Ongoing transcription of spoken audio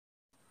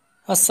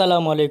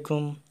আসসালামু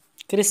আলাইকুম।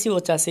 কৃষি ও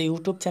চাষি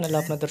ইউটিউব চ্যানেলে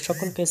আপনাদের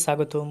সকলকে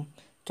স্বাগতম।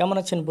 কেমন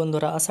আছেন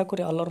বন্ধুরা? আশা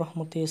করি আল্লাহর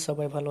রহমতে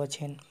সবাই ভালো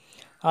আছেন।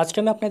 আজকে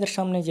আমি আপনাদের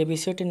সামনে যে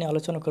বিষয়টি নিয়ে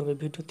আলোচনা করব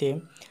ভিডিওতে,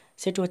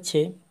 সেটি হচ্ছে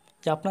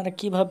যে আপনারা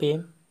কিভাবে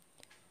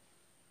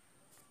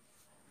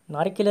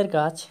নারকেলের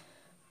গাছ,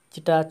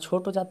 যেটা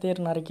ছোট জাতের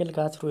নারকেল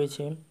গাছ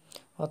রয়েছে,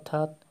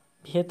 অর্থাৎ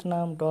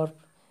ভিয়েতনাম ডর্ফ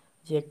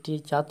যে একটি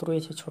জাত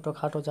রয়েছে,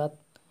 ছোটোখাটো জাত,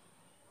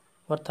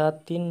 অর্থাৎ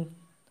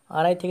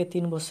 2.5 থেকে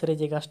 3 বছরে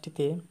যে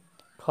গাছটিতে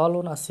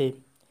ফলন আসে,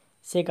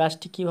 সেই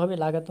গাছটি কীভাবে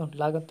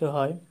লাগাতে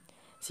হয়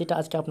সেটা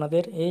আজকে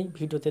আপনাদের এই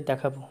ভিডিওতে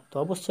দেখাবো। তো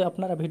অবশ্যই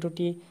আপনারা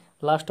ভিডিওটি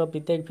লাস্ট অবধি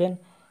দেখবেন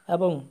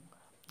এবং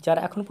যারা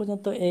এখন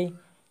পর্যন্ত এই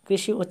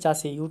কৃষি ও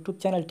চাষি ইউটিউব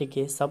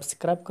চ্যানেলটিকে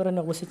সাবস্ক্রাইব করেন,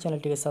 অবশ্যই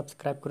চ্যানেলটিকে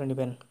সাবস্ক্রাইব করে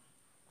নেবেন।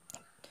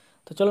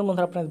 তো চলুন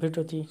বন্ধুরা, আপনাদের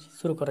ভিডিওটি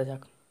শুরু করা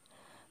যাক।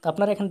 তো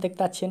আপনারা এখানে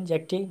দেখতে পাচ্ছেন যে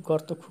একটি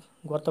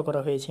গর্ত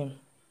করা হয়েছে।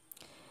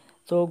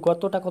 তো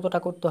গর্তটা কতটা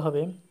করতে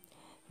হবে?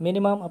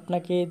 মিনিমাম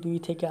আপনাকে 2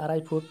 থেকে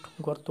 2.5 ফুট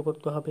গর্ত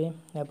করতে হবে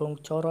এবং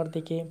চওড়ার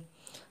দিকে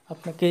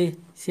আপনাকে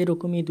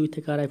সেরকমই 2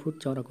 থেকে 2.5 ফুট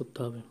চওড়া করতে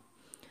হবে।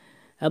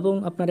 এবং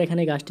আপনারা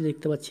এখানে গাছটি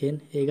দেখতে পাচ্ছেন,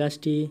 এই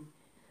গাছটি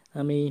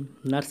আমি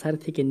নার্সারি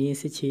থেকে নিয়ে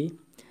এসেছি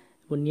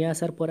এবং নিয়ে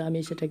আসার পরে আমি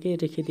সেটাকে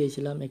রেখে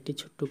দিয়েছিলাম একটি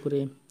ছোট্ট করে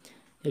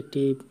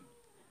একটি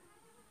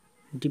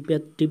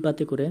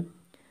ডিব্বাতে করে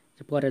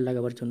পরে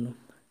লাগাবার জন্য।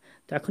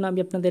 তো এখন আমি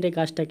আপনাদের এই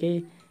গাছটাকে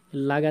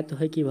লাগাতে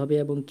হয় কীভাবে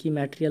এবং কি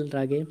ম্যাটেরিয়াল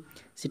লাগে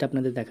সেটা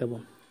আপনাদের দেখাবো।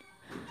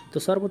 তো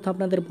সর্বপ্রথম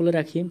আপনাদের বলে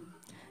রাখি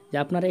যে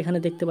আপনারা এখানে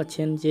দেখতে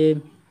পাচ্ছেন যে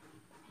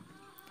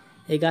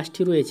এই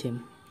গাছটি রয়েছে।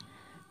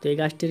 তো এই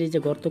গাছটির এই যে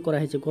গর্ত করা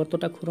হয়েছে,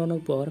 গর্তটা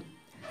খোঁড়ানোর পর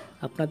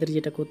আপনাদের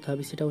যেটা করতে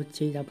হবে সেটা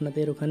হচ্ছে যে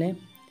আপনাদের ওখানে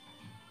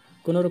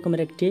কোনো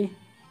রকমের একটি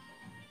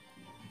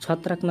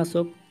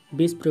ছত্রাকনাশক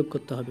বিষ প্রয়োগ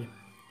করতে হবে।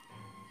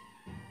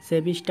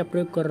 সেই বিষটা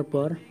প্রয়োগ করার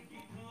পর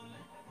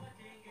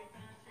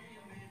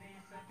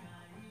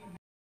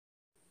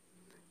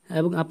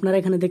এবং আপনারা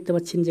এখানে দেখতে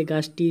পাচ্ছেন যে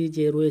গাছটি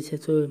যে রয়েছে,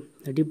 তো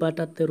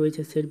ডিব্বাটাতে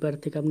রয়েছে, সেই ডিব্বার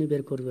থেকে আপনি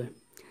বের করবে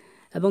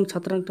এবং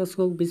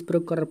ছত্রাকনাশক বিষ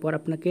প্রয়োগ করার পর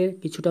আপনাকে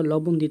কিছুটা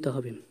লবণ দিতে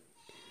হবে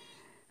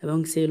এবং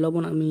সেই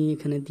লবণ আমি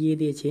এখানে দিয়ে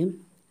দিয়েছি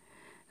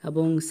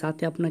এবং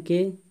সাথে আপনাকে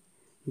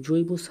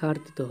জৈব সার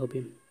দিতে হবে।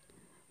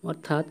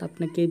 অর্থাৎ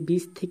আপনাকে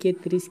 20 থেকে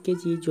 30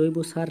 কেজি জৈব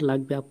সার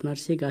লাগবে আপনার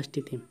সেই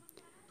গাছটিতে।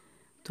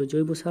 তো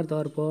জৈব সার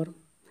দেওয়ার পর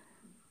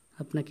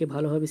আপনাকে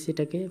ভালোভাবে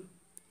সেটাকে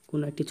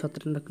কোনো একটি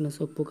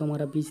ছত্রাকনাশক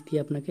পোকামারা বীজ দিয়ে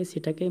আপনাকে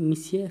সেটাকে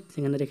মিশিয়ে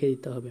সেখানে রেখে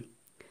দিতে হবে।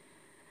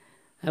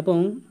 এবং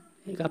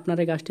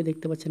আপনারা গাছটি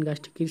দেখতে পাচ্ছেন,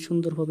 গাছটি কী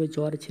সুন্দরভাবে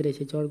জড়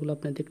ছেড়েছে, জড়গুলো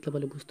আপনারা দেখতে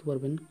পেলে বুঝতে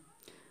পারবেন।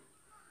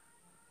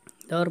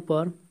 দেওয়ার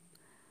পর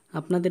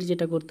আপনাদের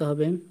যেটা করতে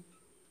হবে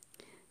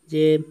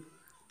যে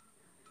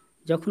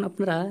যখন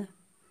আপনারা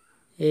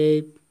এই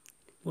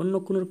অন্য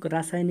কোনো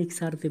রাসায়নিক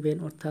সার দেবেন,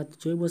 অর্থাৎ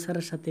জৈব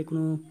সারের সাথে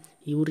কোনো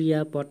ইউরিয়া,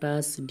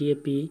 পটাশ,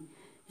 ডিএপি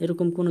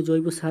এরকম কোনো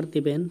জৈব সার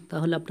দেবেন,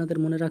 তাহলে আপনাদের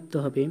মনে রাখতে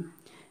হবে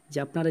যে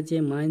আপনারা যে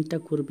মাইনটা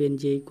করবেন,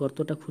 যে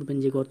গর্তটা খুঁড়বেন,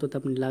 যে গর্ততে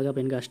আপনি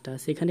লাগাবেন গাছটা,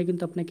 সেখানে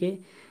কিন্তু আপনাকে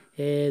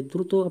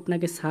দ্রুত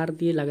আপনাকে সার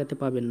দিয়ে লাগাতে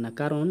পাবেন না।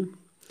 কারণ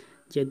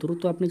যে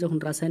দ্রুত আপনি যখন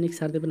রাসায়নিক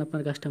সার দেবেন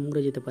আপনার গাছটা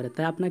মরে যেতে পারে।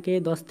 তাই আপনাকে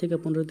 10 থেকে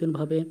 15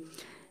 দিনভাবে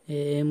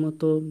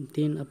মতো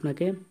দিন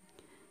আপনাকে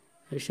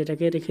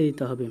সেটাকে রেখে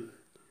দিতে হবে।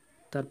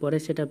 তারপরে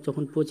সেটা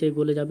যখন পচে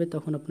গলে যাবে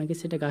তখন আপনাকে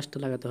সেটা গাছটা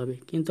লাগাতে হবে।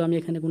 কিন্তু আমি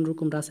এখানে কোনো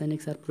রকম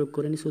রাসায়নিক সার প্রয়োগ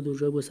করিনি, শুধু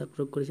জৈব সার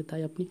প্রয়োগ করেছি,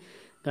 তাই আপনি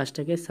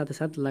গাছটাকে সাথে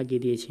সাথে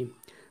লাগিয়ে দিয়েছি।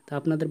 তা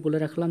আপনাদের বলে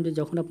রাখলাম যে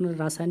যখন আপনারা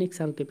রাসায়নিক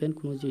সার দেবেন,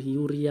 কোনো যে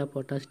ইউরিয়া,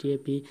 পটাশ,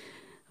 ডিএপি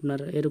আপনার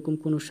এরকম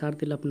কোনো সার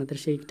দিলে আপনাদের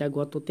সেইটা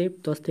গততে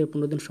 10 থেকে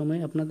 15 দিন সময়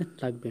আপনাদের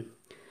লাগবে।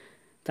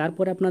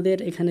 তারপরে আপনাদের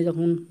এখানে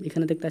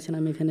দেখতে পাচ্ছেন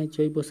আমি এখানে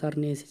জৈব সার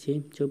নিয়ে এসেছি,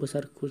 জৈব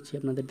সার খুঁজছি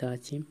আপনাদের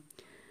দেখাচ্ছি।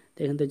 তো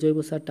এখান থেকে জৈব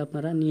সারটা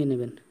আপনারা নিয়ে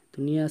নেবেন। তো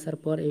নিয়ে আসার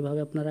পর এইভাবে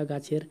আপনারা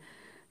গাছের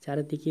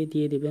চারিদিকে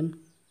দিয়ে দেবেন।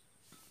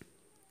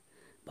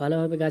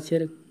 ভালোভাবে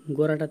গাছের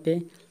গোড়াটাতে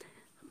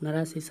আপনারা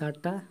সেই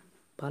সারটা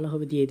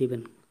ভালোভাবে দিয়ে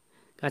দেবেন,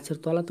 গাছের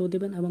তলাতেও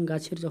দেবেন এবং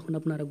গাছের যখন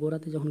আপনারা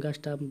গোড়াতে যখন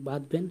গাছটা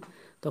বাঁধবেন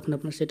তখন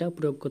আপনারা সেটা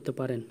প্রয়োগ করতে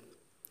পারেন।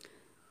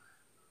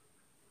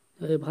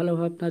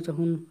 ভালোভাবে আপনার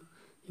যখন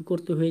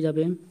করতে হয়ে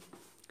যাবে,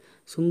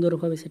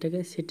 সুন্দরভাবে সেটাকে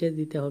সেটে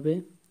দিতে হবে।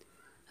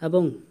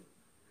 এবং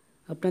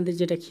আপনাদের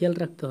যেটা খেয়াল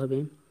রাখতে হবে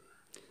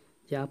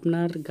যে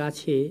আপনার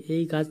গাছে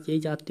এই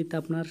জাতটিতে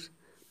আপনার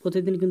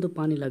প্রতিদিন কিন্তু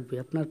পানি লাগবে,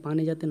 আপনার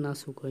পানি যাতে না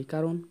শুকোয়।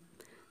 কারণ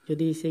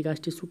যদি সেই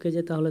গাছটি শুকে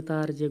যায় তাহলে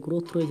তার যে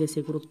গ্রোথ রয়েছে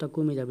সেই গ্রোথটা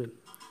কমে যাবে।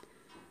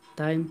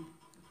 তাই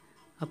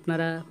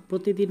আপনারা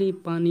প্রতিদিনই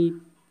পানি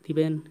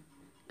দিবেন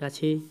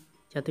গাছে,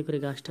 যাতে করে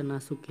গাছটা না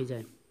শুকিয়ে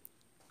যায়।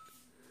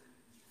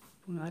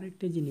 এবং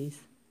আরেকটা জিনিস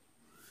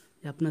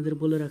আপনাদের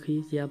বলে রাখি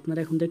যে আপনারা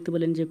এখন দেখতে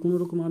পেলেন যে কোনো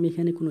রকম আমি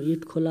এখানে কোনো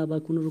ইট খোলা বা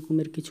কোনো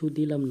রকমের কিছু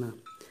দিলাম না।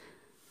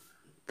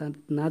 তা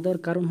না দেওয়ার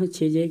কারণ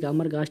হচ্ছে যে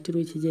আমার গাছটি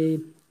রয়েছে,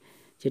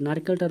 যে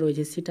নারকেলটা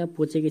রয়েছে সেটা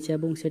পচে গেছে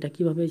এবং সেটা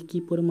কী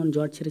পরিমাণ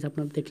জড় ছেড়েছে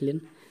আপনারা দেখলেন।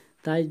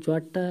 তাই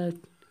জড়টা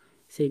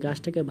সেই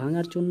গাছটাকে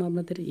ভাঙার জন্য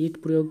আপনাদের ইট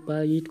প্রয়োগ বা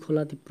ইট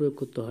খোলা প্রয়োগ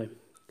করতে হয়।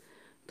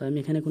 তো আমি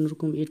এখানে কোনো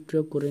রকম ইট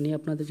প্রয়োগ করিনি।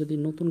 আপনাদের যদি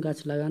নতুন গাছ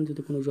লাগান,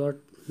 যদি কোনো জড়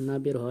না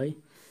বের হয়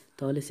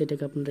তাহলে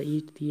সেটাকে আপনারা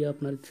ইট দিয়ে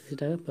আপনারা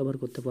সেটা ব্যবহার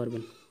করতে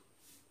পারবেন।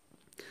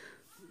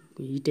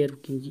 ইটের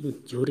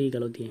ঝুড়ি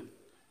গেল দিয়ে।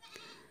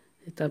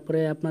 তারপরে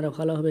আপনারা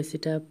ভালোভাবে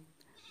সেটা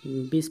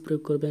বীজ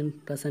প্রয়োগ করবেন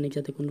রাসায়নিক,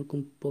 যাতে কোনো রকম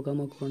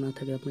পোকামাকড় না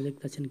থাকে। আপনি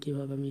দেখতে পাচ্ছেন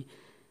কীভাবে আমি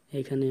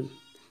এখানে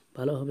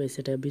ভালোভাবে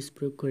সেটা বীজ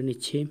প্রয়োগ করে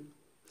নিচ্ছি,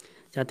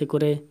 যাতে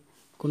করে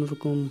কোনো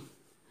রকম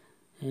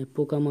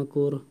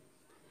পোকামাকড়,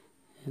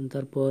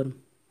 তারপর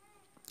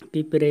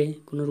পিঁপড়ে,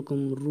 কোনো রকম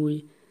রুই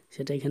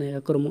সেটা এখানে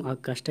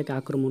গাছটাকে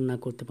আক্রমণ না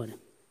করতে পারে।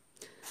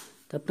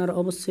 তো আপনারা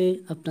অবশ্যই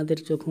আপনাদের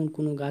যখন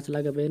কোনো গাছ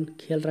লাগাবেন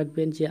খেয়াল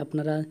রাখবেন যে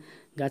আপনারা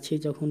গাছে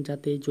যখন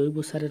যাতে জৈব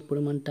সারের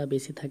পরিমাণটা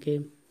বেশি থাকে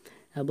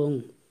এবং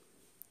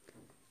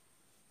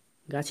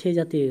গাছে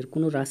যাতে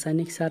কোনো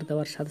রাসায়নিক সার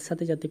দেওয়ার সাথে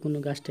সাথে যাতে কোনো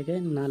গাছটাকে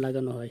না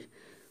লাগানো হয়।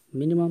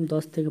 মিনিমাম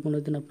 10 থেকে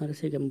 15 দিন আপনারা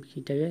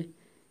সেইটাকে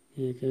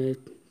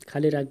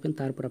খালি রাখবেন,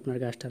 তারপর আপনার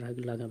গাছটা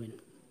লাগাবেন।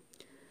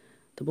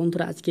 তো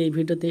বন্ধুরা, আজকে এই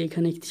ভিডিওতে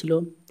এখানেই ছিল।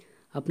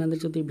 আপনাদের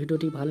যদি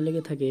ভিডিওটি ভালো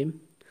লেগে থাকে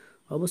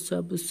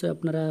অবশ্যই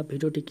আপনারা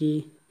ভিডিওটিকে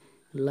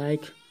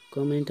লাইক,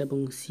 কমেন্ট এবং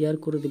শেয়ার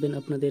করে দেবেন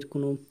আপনাদের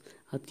কোনো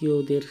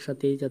আত্মীয়দের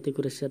সাথে, যাতে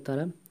করে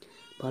তারা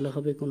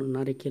ভালোভাবে কোনো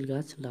নারকেল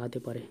গাছ লাগাতে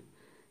পারে।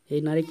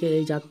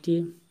 এই জাতটি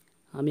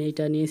আমি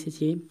এটা নিয়ে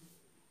এসেছি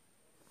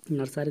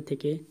নার্সারি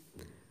থেকে।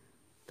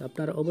 তো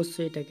আপনারা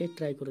অবশ্যই এটাকে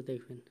ট্রাই করে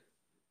দেখবেন।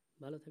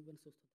 ভালো থাকবেন, সুস্থ থাকবেন।